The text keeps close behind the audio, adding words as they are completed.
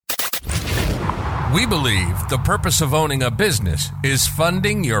We believe the purpose of owning a business is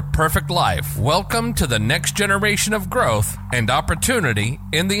funding your perfect life. Welcome to the next generation of growth and opportunity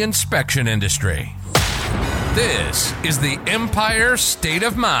in the inspection industry. This is the Empire State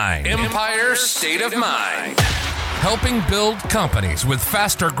of Mind. Empire State of Mind. Helping build companies with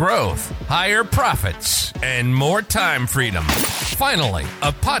faster growth, higher profits, and more time freedom. Finally,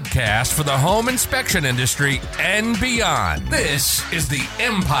 a podcast for the home inspection industry and beyond. This is the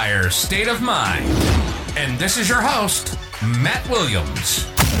Empire State of Mind. And this is your host, Matt Williams.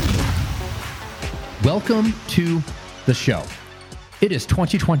 Welcome to the show. It is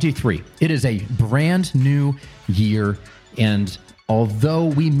 2023. It is a brand new year, and although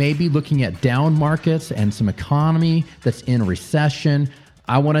we may be looking at down markets and some economy that's in recession,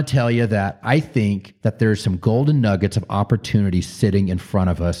 I want to tell you that I think that there's some golden nuggets of opportunity sitting in front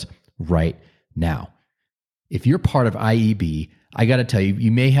of us right now. If you're part of IEB, I got to tell you,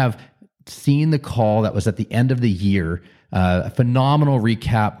 you may have seen the call that was at the end of the year, a phenomenal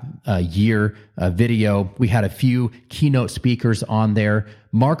recap year video. We had a few keynote speakers on there.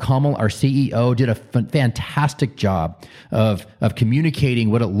 Mark Hummel, our CEO, did a fantastic job of communicating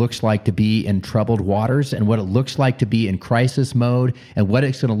what it looks like to be in troubled waters and what it looks like to be in crisis mode and what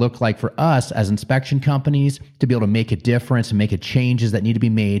it's going to look like for us as inspection companies to be able to make a difference and make changes that need to be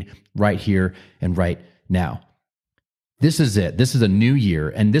made right here and right now. This is it. This is a new year,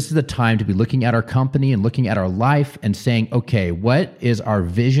 and this is the time to be looking at our company and looking at our life and saying, okay, what is our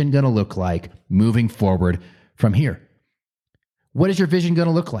vision going to look like moving forward from here? What is your vision going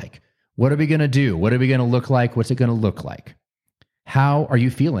to look like? What are we going to do? What are we going to look like? What's it going to look like? How are you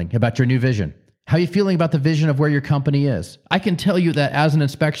feeling about your new vision? How are you feeling about the vision of where your company is? I can tell you that as an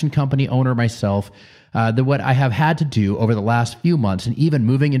inspection company owner myself, what I have had to do over the last few months and even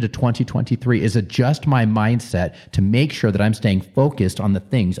moving into 2023 is adjust my mindset to make sure that I'm staying focused on the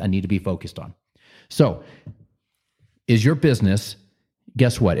things I need to be focused on. So, is your business,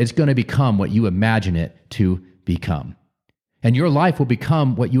 guess what? It's going to become what you imagine it to become. And your life will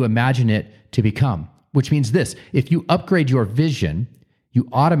become what you imagine it to become, which means this: if you upgrade your vision, you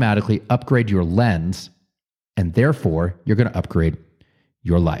automatically upgrade your lens, and therefore you're going to upgrade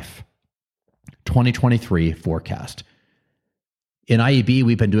your life. 2023 forecast. In IEB,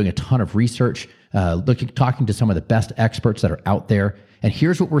 we've been doing a ton of research, talking to some of the best experts that are out there. And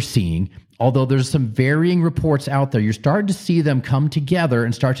here's what we're seeing. Although there's some varying reports out there, you're starting to see them come together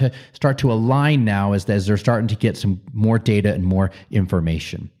and start to align now as they're starting to get some more data and more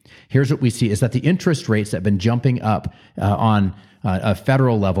information. Here's what we see is that the interest rates that have been jumping up on a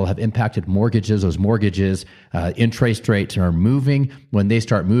federal level have impacted mortgages. Those mortgages, interest rates are moving. When they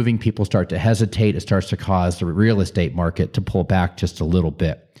start moving, people start to hesitate. It starts to cause the real estate market to pull back just a little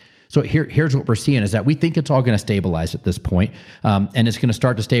bit. So here's what we're seeing is that we think it's all going to stabilize at this point, and it's going to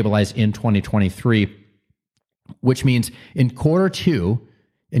start to stabilize in 2023, which means in quarter two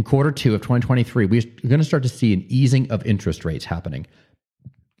of 2023, we're going to start to see an easing of interest rates happening.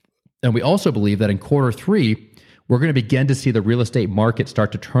 And we also believe that in quarter three, we're going to begin to see the real estate market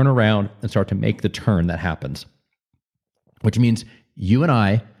start to turn around and start to make the turn that happens, which means you and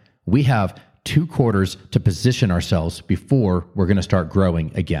I, we have 2 quarters to position ourselves before we're going to start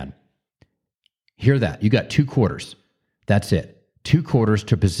growing again. Hear that. You got 2 quarters. That's it. 2 quarters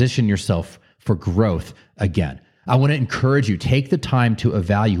to position yourself for growth again. I want to encourage you, take the time to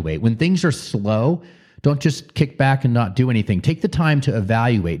evaluate. When things are slow, don't just kick back and not do anything. Take the time to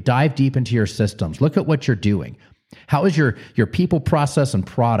evaluate, dive deep into your systems, look at what you're doing. How is your people, process, and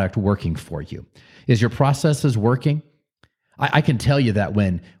product working for you? Is your processes working? I can tell you that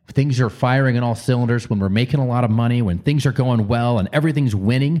when things are firing on all cylinders, when we're making a lot of money, when things are going well and everything's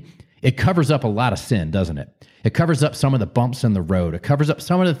winning, it covers up a lot of sin, doesn't it? It covers up some of the bumps in the road. It covers up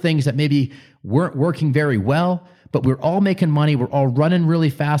some of the things that maybe weren't working very well, but we're all making money. We're all running really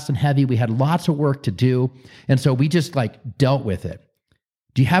fast and heavy. We had lots of work to do. And so we just dealt with it.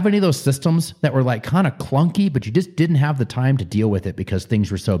 Do you have any of those systems that were kind of clunky, but you just didn't have the time to deal with it because things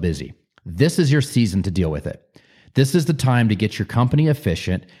were so busy? This is your season to deal with it. This is the time to get your company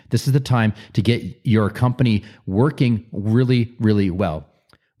efficient. This is the time to get your company working really, really well.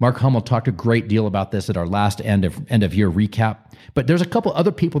 Mark Hummel talked a great deal about this at our last end of year recap. But there's a couple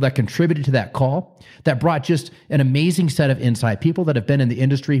other people that contributed to that call that brought just an amazing set of insight. People that have been in the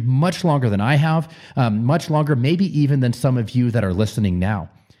industry much longer than I have, much longer, maybe even than some of you that are listening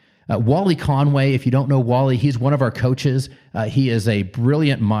now. Wally Conway, if you don't know Wally, he's one of our coaches. He is a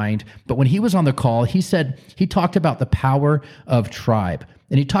brilliant mind. But when he was on the call, he talked about the power of tribe.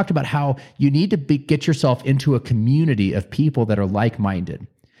 And he talked about how you need to get yourself into a community of people that are like-minded,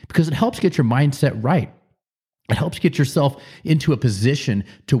 because it helps get your mindset right. It helps get yourself into a position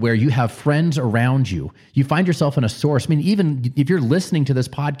to where you have friends around you. You find yourself in a source. I mean, even if you're listening to this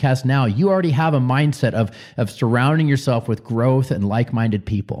podcast now, you already have a mindset of surrounding yourself with growth and like-minded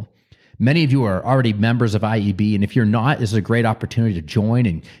people. Many of you are already members of IEB, and if you're not, this is a great opportunity to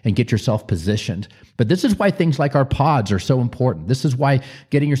join and get yourself positioned. But this is why things like our pods are so important. This is why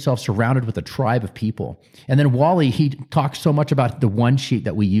getting yourself surrounded with a tribe of people. And then Wally, he talks so much about the one sheet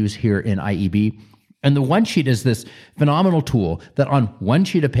that we use here in IEB. And the one sheet is this phenomenal tool that on one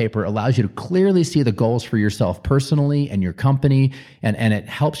sheet of paper allows you to clearly see the goals for yourself personally and your company. And it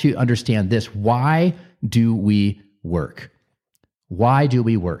helps you understand this. Why do we work? Why do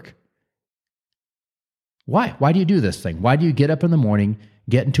we work? Why? Why do you do this thing? Why do you get up in the morning,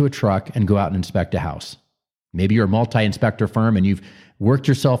 get into a truck, and go out and inspect a house? Maybe you're a multi-inspector firm and you've worked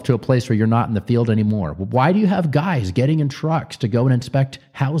yourself to a place where you're not in the field anymore. Well, why do you have guys getting in trucks to go and inspect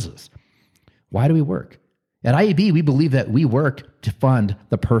houses? Why do we work? At IEB, we believe that we work to fund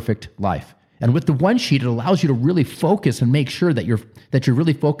the perfect life. And with the one sheet, it allows you to really focus and make sure that you're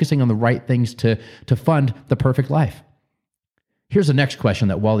really focusing on the right things to fund the perfect life. Here's the next question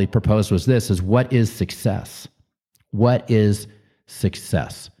that Wally proposed was this, is what is success? What is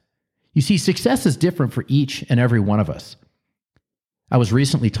success? You see, success is different for each and every one of us. I was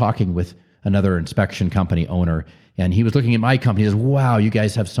recently talking with another inspection company owner, and he was looking at my company. He says, wow, you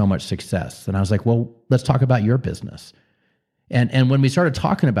guys have so much success. And I was like, well, let's talk about your business. And when we started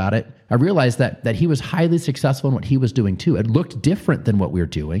talking about it, I realized that he was highly successful in what he was doing too. It looked different than what we were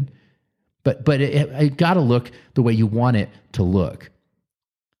doing, but it got to look the way you want it to look.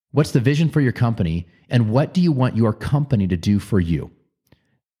 What's the vision for your company, and what do you want your company to do for you?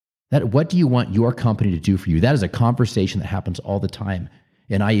 What do you want your company to do for you? That is a conversation that happens all the time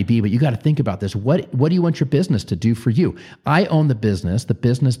in IEB, but you got to think about this. What do you want your business to do for you? I own the business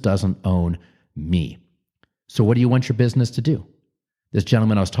doesn't own me. So what do you want your business to do? This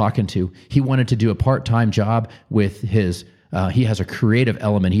gentleman I was talking to, he wanted to do a part-time job with his, he has a creative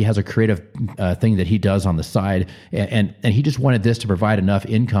element. He has a creative thing that he does on the side. And he just wanted this to provide enough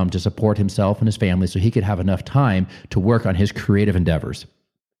income to support himself and his family so he could have enough time to work on his creative endeavors.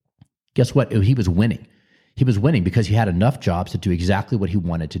 Guess what? He was winning. He was winning because he had enough jobs to do exactly what he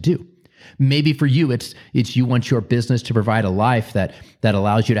wanted to do. Maybe for you, it's you want your business to provide a life that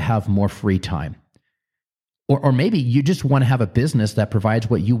allows you to have more free time. Or maybe you just want to have a business that provides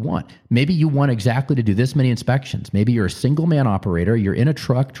what you want. Maybe you want exactly to do this many inspections. Maybe you're a single man operator, you're in a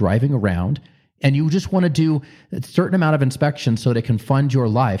truck driving around, and you just want to do a certain amount of inspections so that it can fund your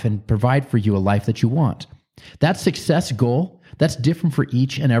life and provide for you a life that you want. That success goal, that's different for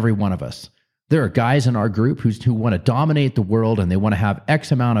each and every one of us. There are guys in our group who want to dominate the world, and they want to have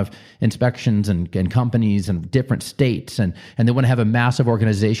X amount of inspections and companies and different states, and they want to have a massive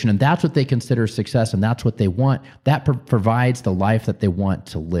organization, and that's what they consider success, and that's what they want. That provides the life that they want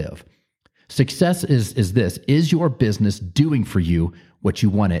to live. Success is this. Is your business doing for you what you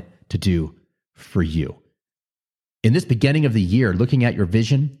want it to do for you? In this beginning of the year, looking at your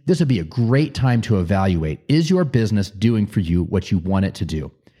vision, this would be a great time to evaluate. Is your business doing for you what you want it to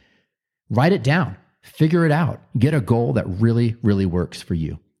do? Write it down, figure it out, get a goal that really, really works for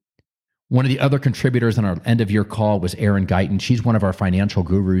you. One of the other contributors on our end of year call was Erin Guyton. She's one of our financial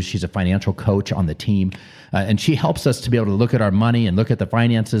gurus. She's a financial coach on the team. And she helps us to be able to look at our money and look at the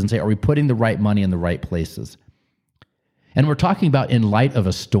finances and say, are we putting the right money in the right places? And we're talking about in light of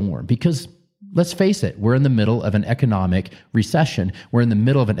a storm, because let's face it, we're in the middle of an economic recession. We're in the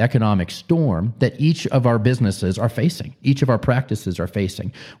middle of an economic storm that each of our businesses are facing. Each of our practices are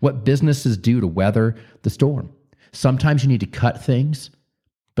facing. What businesses do to weather the storm? Sometimes you need to cut things,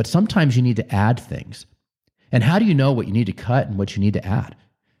 but sometimes you need to add things. And how do you know what you need to cut and what you need to add?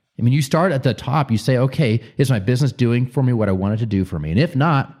 I mean, you start at the top. You say, okay, is my business doing for me what I want it to do for me? And if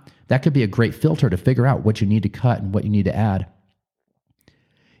not, that could be a great filter to figure out what you need to cut and what you need to add.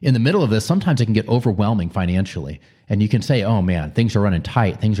 In the middle of this, sometimes it can get overwhelming financially. And you can say, oh man, things are running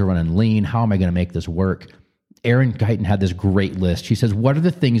tight. Things are running lean. How am I going to make this work? Erin Guyton had this great list. She says, what are the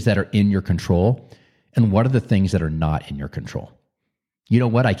things that are in your control? And what are the things that are not in your control? You know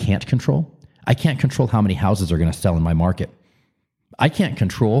what I can't control? I can't control how many houses are going to sell in my market. I can't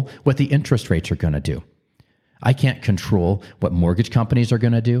control what the interest rates are going to do. I can't control what mortgage companies are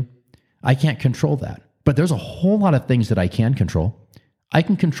going to do. I can't control that. But there's a whole lot of things that I can control. I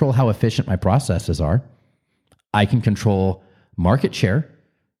can control how efficient my processes are. I can control market share.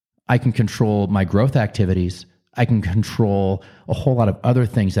 I can control my growth activities. I can control a whole lot of other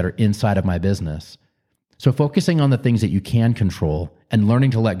things that are inside of my business. So focusing on the things that you can control and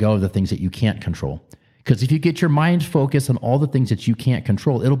learning to let go of the things that you can't control. Because if you get your mind focused on all the things that you can't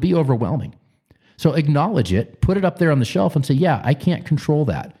control, it'll be overwhelming. So acknowledge it, put it up there on the shelf and say, yeah, I can't control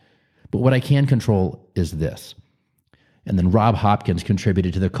that. But what I can control is this. And then Rob Hopkins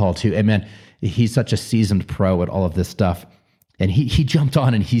contributed to the call too. And man, he's such a seasoned pro at all of this stuff. And he jumped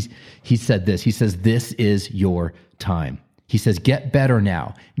on and he said this. He says, this is your time. He says, get better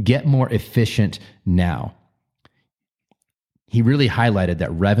now. Get more efficient now. He really highlighted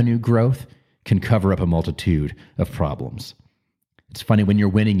that revenue growth can cover up a multitude of problems. It's funny, when you're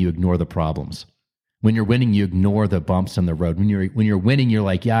winning, you ignore the problems. When you're winning, you ignore the bumps in the road. When you're winning, you're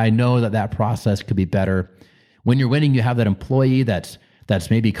like, yeah, I know that process could be better. When you're winning, you have that employee that's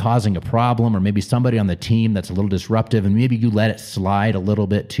maybe causing a problem, or maybe somebody on the team that's a little disruptive, and maybe you let it slide a little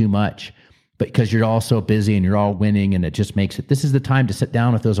bit too much, but because you're all so busy and you're all winning, and it just makes it. This is the time to sit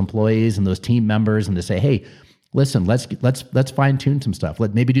down with those employees and those team members and to say, hey, listen, let's fine tune some stuff.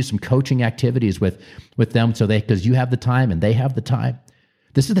 Let maybe do some coaching activities with them, because you have the time and they have the time.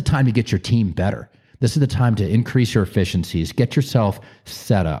 This is the time to get your team better. This is the time to increase your efficiencies. Get yourself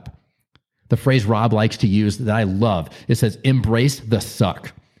set up. The phrase Rob likes to use that I love, it says, embrace the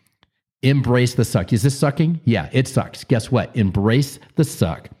suck. Embrace the suck. Is this sucking? Yeah, it sucks. Guess what? Embrace the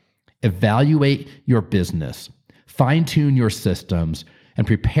suck. Evaluate your business. Fine-tune your systems and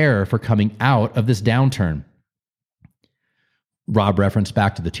prepare for coming out of this downturn. Rob referenced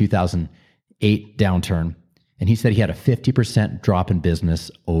back to the 2008 downturn, and he said he had a 50% drop in business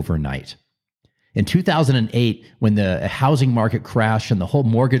overnight. In 2008, when the housing market crashed and the whole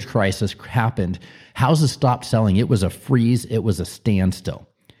mortgage crisis happened, houses stopped selling. It was a freeze. It was a standstill.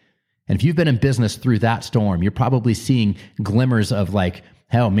 And if you've been in business through that storm, you're probably seeing glimmers of like,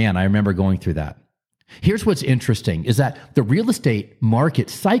 hell, man, I remember going through that. Here's what's interesting is that the real estate market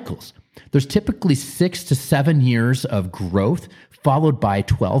cycles. There's typically 6 to 7 years of growth followed by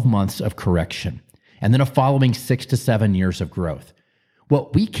 12 months of correction, and then a following 6 to 7 years of growth. Well,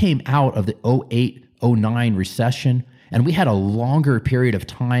 we came out of the 08, 09 recession, and we had a longer period of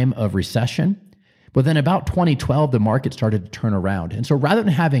time of recession. But then about 2012, the market started to turn around. And so rather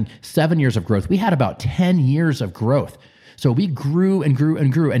than having 7 years of growth, we had about 10 years of growth. So we grew and grew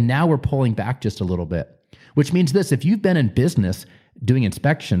and grew, and now we're pulling back just a little bit, which means this: if you've been in business doing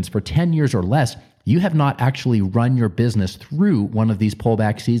inspections for 10 years or less, you have not actually run your business through one of these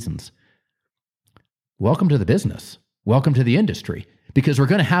pullback seasons. Welcome to the business. Welcome to the industry. Because we're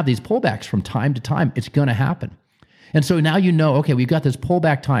going to have these pullbacks from time to time. It's going to happen. And so now you know, okay, we've got this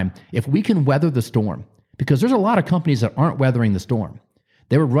pullback time. If we can weather the storm, because there's a lot of companies that aren't weathering the storm.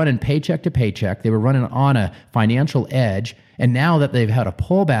 They were running paycheck to paycheck. They were running on a financial edge. And now that they've had a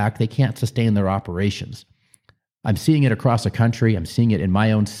pullback, they can't sustain their operations. I'm seeing it across the country. I'm seeing it in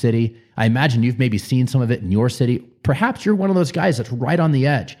my own city. I imagine you've maybe seen some of it in your city. Perhaps you're one of those guys that's right on the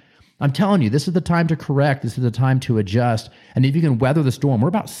edge. I'm telling you, this is the time to correct. This is the time to adjust. And if you can weather the storm, we're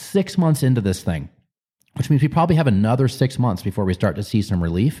about 6 months into this thing, which means we probably have another 6 months before we start to see some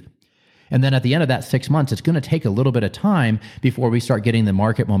relief. And then at the end of that 6 months, it's going to take a little bit of time before we start getting the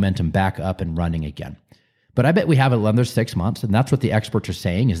market momentum back up and running again. But I bet we have another 6 months. And that's what the experts are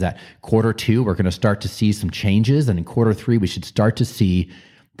saying, is that Q2, we're going to start to see some changes. And in Q3, we should start to see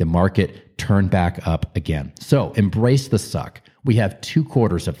the market turn back up again. So embrace the suck. We have 2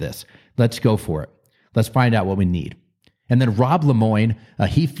 quarters of this. Let's go for it. Let's find out what we need. And then Rob Lemoyne,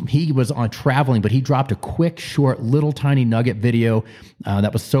 he was on traveling, but he dropped a quick, short, little tiny nugget video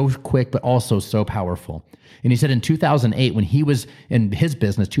that was so quick, but also so powerful. And he said in 2008, when he was in his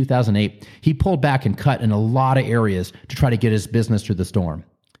business, 2008, he pulled back and cut in a lot of areas to try to get his business through the storm.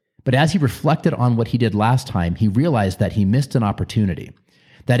 But as he reflected on what he did last time, he realized that he missed an opportunity.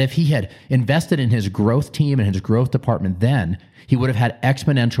 That if he had invested in his growth team and his growth department then, he would have had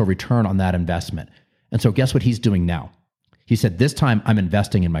exponential return on that investment. And so guess what he's doing now? He said, this time I'm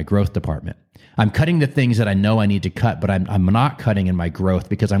investing in my growth department. I'm cutting the things that I know I need to cut, but I'm not cutting in my growth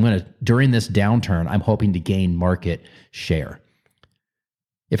because during this downturn, I'm hoping to gain market share.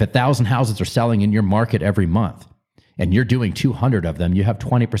 If 1,000 houses are selling in your market every month and you're doing 200 of them, you have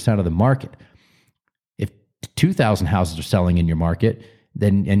 20% of the market. If 2,000 houses are selling in your market,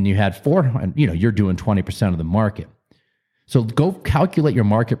 and you had 400, you're doing 20% of the market. So go calculate your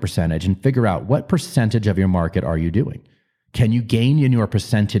market percentage and figure out what percentage of your market are you doing. Can you gain in your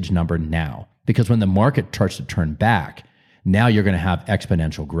percentage number now? Because when the market starts to turn back, now you're going to have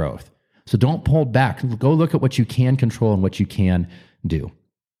exponential growth. So don't pull back. Go look at what you can control and what you can do.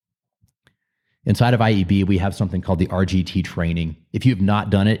 Inside of IEB, we have something called the RGT training. If you've not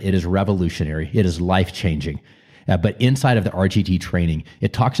done it, it is revolutionary. It is life-changing. But inside of the RGT training,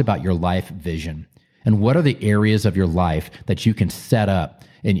 it talks about your life vision and what are the areas of your life that you can set up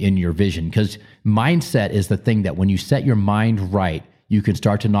in your vision. Because mindset is the thing that when you set your mind right, you can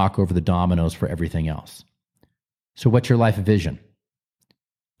start to knock over the dominoes for everything else. So what's your life vision?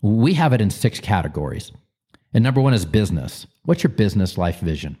 We have it in 6 categories. And number 1 is business. What's your business life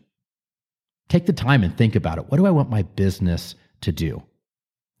vision? Take the time and think about it. What do I want my business to do?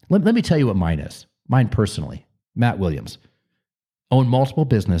 Let me tell you what mine is. Mine personally, Matt Williams. Own multiple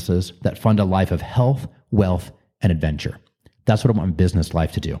businesses that fund a life of health, wealth, and adventure. That's what I want my business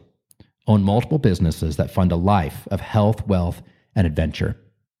life to do. Own multiple businesses that fund a life of health, wealth, and adventure.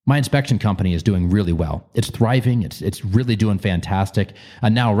 My inspection company is doing really well. It's thriving. It's really doing fantastic.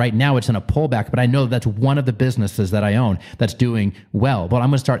 And right now it's in a pullback, but I know that's one of the businesses that I own that's doing well. But I'm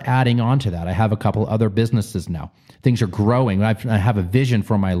going to start adding on to that. I have a couple other businesses now. Things are growing. I have a vision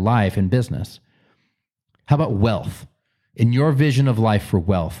for my life in business. How about wealth? In your vision of life for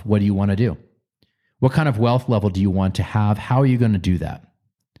wealth, what do you want to do? What kind of wealth level do you want to have? How are you going to do that?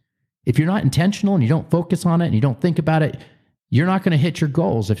 If you're not intentional and you don't focus on it and you don't think about it, you're not going to hit your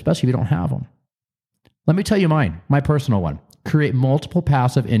goals, especially if you don't have them. Let me tell you mine, my personal one. Create multiple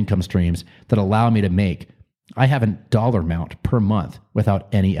passive income streams that allow me to make. I have a dollar amount per month without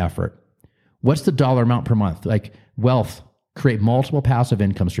any effort. What's the dollar amount per month? Like wealth, create multiple passive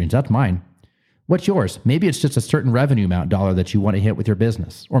income streams. That's mine. What's yours? Maybe it's just a certain revenue amount dollar that you want to hit with your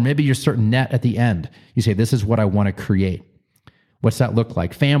business. Or maybe your certain net at the end. You say, this is what I want to create. What's that look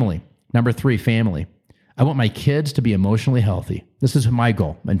like? Family. Number 3, family. I want my kids to be emotionally healthy. This is my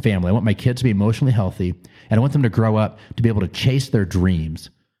goal in family. I want my kids to be emotionally healthy, and I want them to grow up to be able to chase their dreams.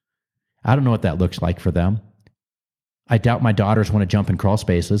 I don't know what that looks like for them. I doubt my daughters want to jump in crawl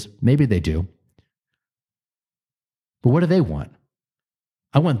spaces. Maybe they do. But what do they want?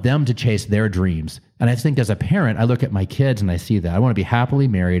 I want them to chase their dreams. And I think as a parent, I look at my kids and I see that. I want to be happily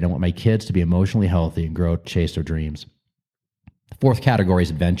married. I want my kids to be emotionally healthy and grow, chase their dreams. The 4th category is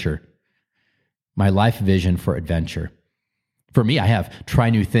adventure. My life vision for adventure. For me, I have try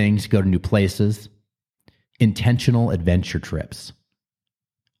new things, go to new places, intentional adventure trips.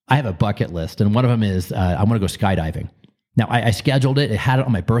 I have a bucket list, and one of them is I want to go skydiving. Now, I scheduled it. It had it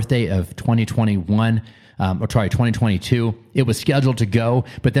on my birthday of 2021, 2022. It was scheduled to go,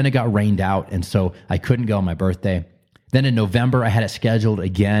 but then it got rained out, and so I couldn't go on my birthday. Then in November, I had it scheduled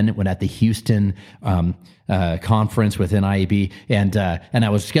again when at the Houston conference within IAB, and I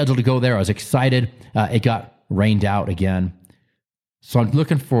was scheduled to go there. I was excited. It got rained out again. So I'm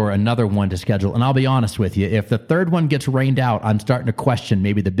looking for another one to schedule. And I'll be honest with you, if the 3rd one gets rained out, I'm starting to question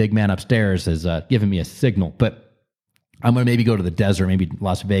maybe the big man upstairs is giving me a signal. But I'm going to maybe go to the desert, maybe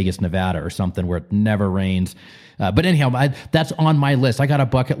Las Vegas, Nevada or something where it never rains. But anyhow, that's on my list. I got a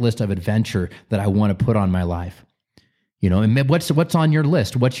bucket list of adventure that I want to put on my life. You know, and what's on your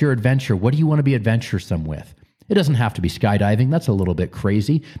list? What's your adventure? What do you want to be adventuresome with? It doesn't have to be skydiving. That's a little bit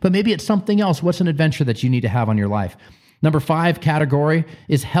crazy. But maybe it's something else. What's an adventure that you need to have on your life? Number 5 category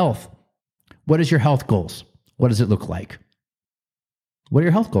is health. What is your health goals? What does it look like? What do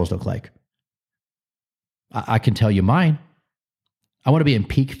your health goals look like? I can tell you mine. I want to be in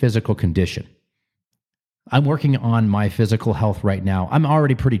peak physical condition. I'm working on my physical health right now. I'm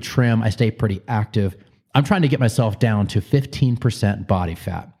already pretty trim. I stay pretty active. I'm trying to get myself down to 15% body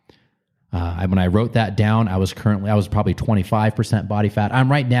fat. When I wrote that down, I was probably 25% body fat.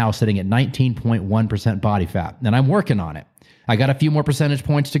 I'm right now sitting at 19.1% body fat, and I'm working on it. I got a few more percentage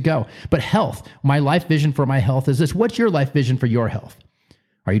points to go. But health, my life vision for my health is this. What's your life vision for your health?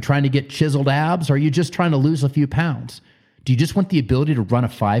 Are you trying to get chiseled abs, or are you just trying to lose a few pounds? Do you just want the ability to run a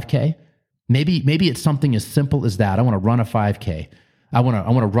 5K? Maybe it's something as simple as that. I want to run a 5K. I want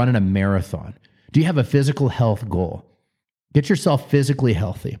to run in a marathon. Do you have a physical health goal? Get yourself physically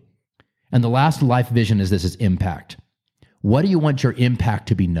healthy. And the last life vision is impact. What do you want your impact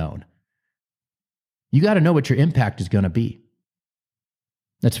to be known? You got to know what your impact is going to be.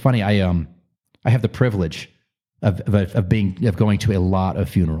 That's funny. I have the privilege of going to a lot of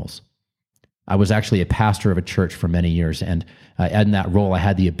funerals. I was actually a pastor of a church for many years, and in that role, I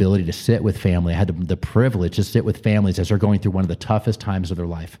had the ability to sit with family. I had the privilege to sit with families as they're going through one of the toughest times of their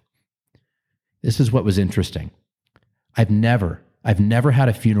life. This is what was interesting. I've never had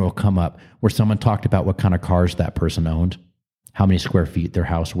a funeral come up where someone talked about what kind of cars that person owned, how many square feet their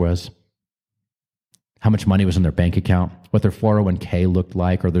house was, how much money was in their bank account, what their 401k looked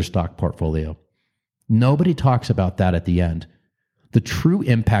like, or their stock portfolio. Nobody talks about that at the end. The true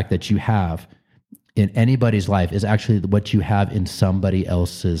impact that you have in anybody's life is actually what you have in somebody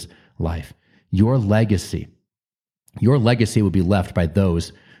else's life. Your legacy will be left by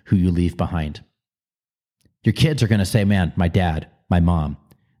those who you leave behind. Your kids are going to say, man, my dad, my mom,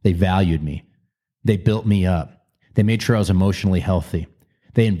 they valued me. They built me up. They made sure I was emotionally healthy.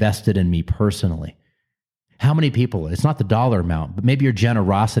 They invested in me personally. How many people? It's not the dollar amount, but maybe your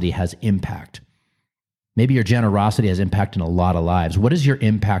generosity has impact. Maybe your generosity has impact in a lot of lives. What is your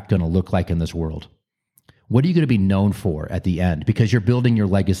impact going to look like in this world? What are you going to be known for at the end? Because you're building your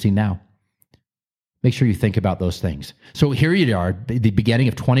legacy now. Make sure you think about those things. So here you are, the beginning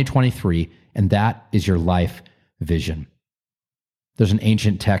of 2023, and that is your life vision. There's an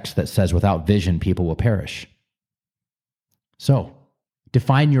ancient text that says, without vision, people will perish. So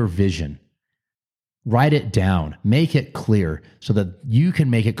define your vision. Write it down. Make it clear so that you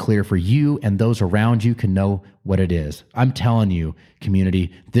can make it clear for you and those around you can know what it is. I'm telling you,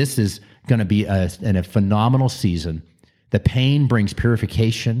 community, this is going to be a phenomenal season. The pain brings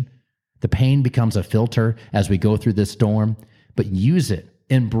purification. The pain becomes a filter as we go through this storm, but use it.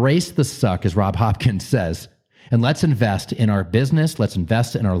 Embrace the suck, as Rob Hopkins says, and let's invest in our business. Let's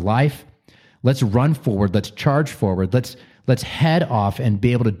invest in our life. Let's run forward. Let's charge forward. Let's head off and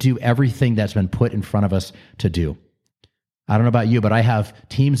be able to do everything that's been put in front of us to do. I don't know about you, but I have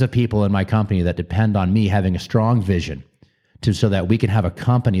teams of people in my company that depend on me having a strong vision so that we can have a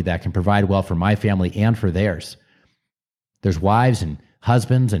company that can provide well for my family and for theirs. There's wives and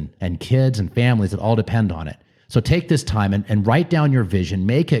husbands and kids and families that all depend on it. So take this time and write down your vision,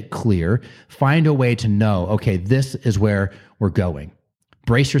 make it clear, find a way to know, okay, this is where we're going.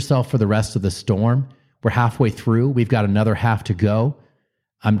 Brace yourself for the rest of the storm. We're halfway through. We've got another half to go.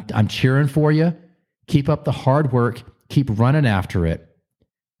 I'm cheering for you. Keep up the hard work. Keep running after it.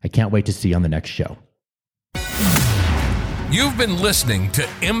 I can't wait to see you on the next show. You've been listening to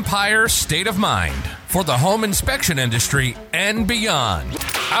Empire State of Mind for the home inspection industry and beyond.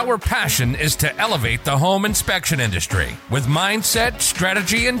 Our passion is to elevate the home inspection industry with mindset,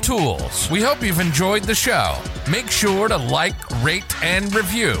 strategy, and tools. We hope you've enjoyed the show. Make sure to like, rate, and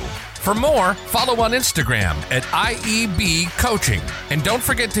review. For more, follow on Instagram at IEB Coaching. And don't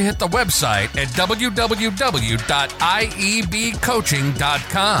forget to hit the website at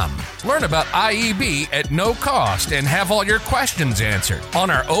www.iebcoaching.com. Learn about IEB at no cost and have all your questions answered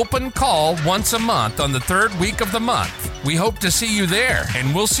on our open call once a month on the third week of the month. We hope to see you there,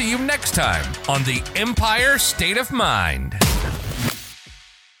 and we'll see you next time on the Empire State of Mind.